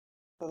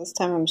So this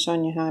time I'm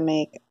showing you how I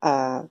make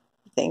the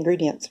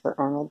ingredients for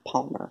Arnold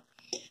Palmer.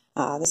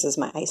 This is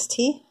my iced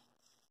tea.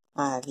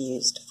 I've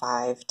used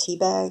 5 tea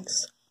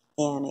bags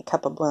and a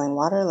cup of boiling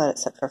water, let it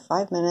sit for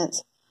 5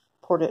 minutes,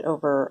 poured it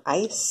over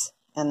ice,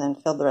 and then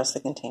filled the rest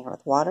of the container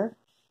with water,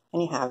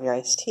 and you have your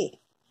iced tea.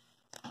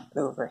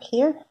 Over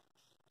here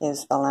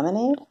is the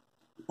lemonade,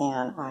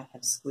 and I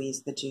have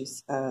squeezed the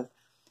juice of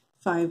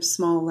 5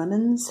 small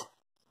lemons,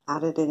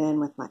 added it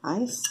in with my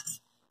ice.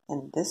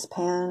 In this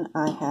pan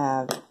I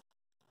have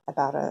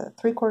about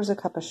 3/4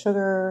 cup of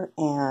sugar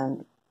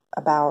and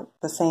about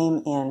the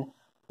same in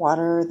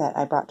water that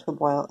I brought to a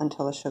boil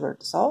until the sugar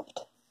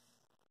dissolved.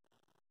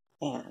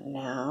 And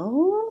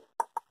now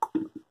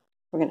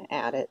we're going to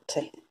add it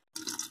to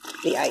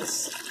the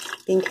ice.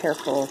 Being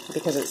careful,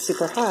 because it's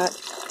super hot,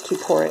 to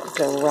pour it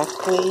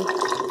directly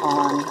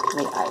on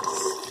the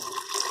ice.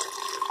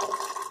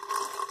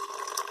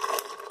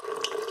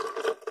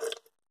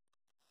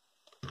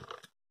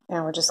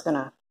 Now we're just going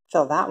to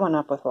fill that one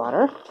up with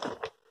water.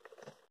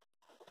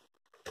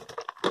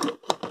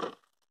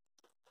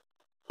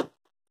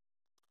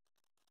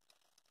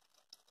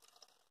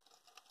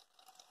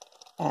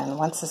 And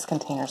once this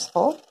container's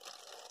full, you're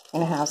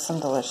going to have some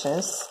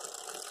delicious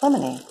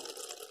lemonade.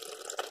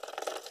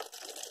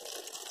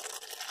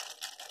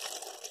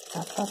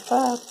 Up, up,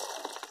 up.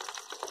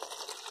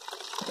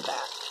 Look at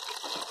that.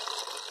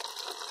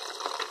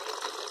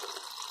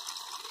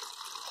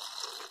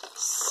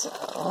 So,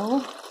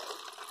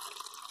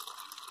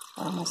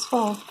 we're almost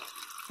full.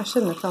 I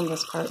shouldn't have filmed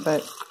this part,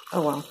 but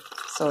oh well,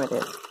 so it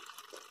is.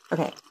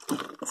 Okay,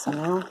 so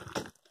now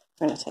I'm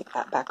going to take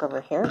that back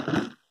over here,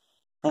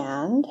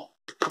 and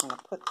I'm going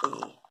to put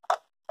the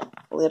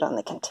lid on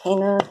the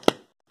container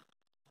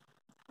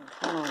and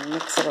kind of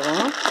mix it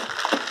around.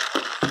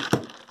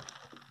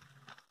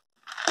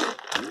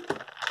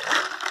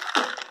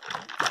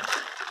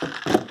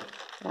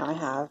 Now I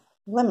have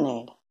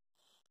lemonade.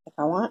 If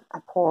I want, I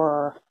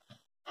pour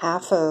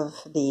half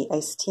of the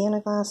iced tea in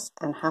a glass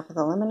and half of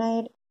the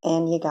lemonade,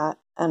 and you got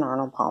an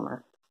Arnold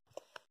Palmer.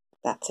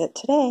 That's it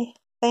today.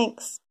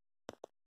 Thanks.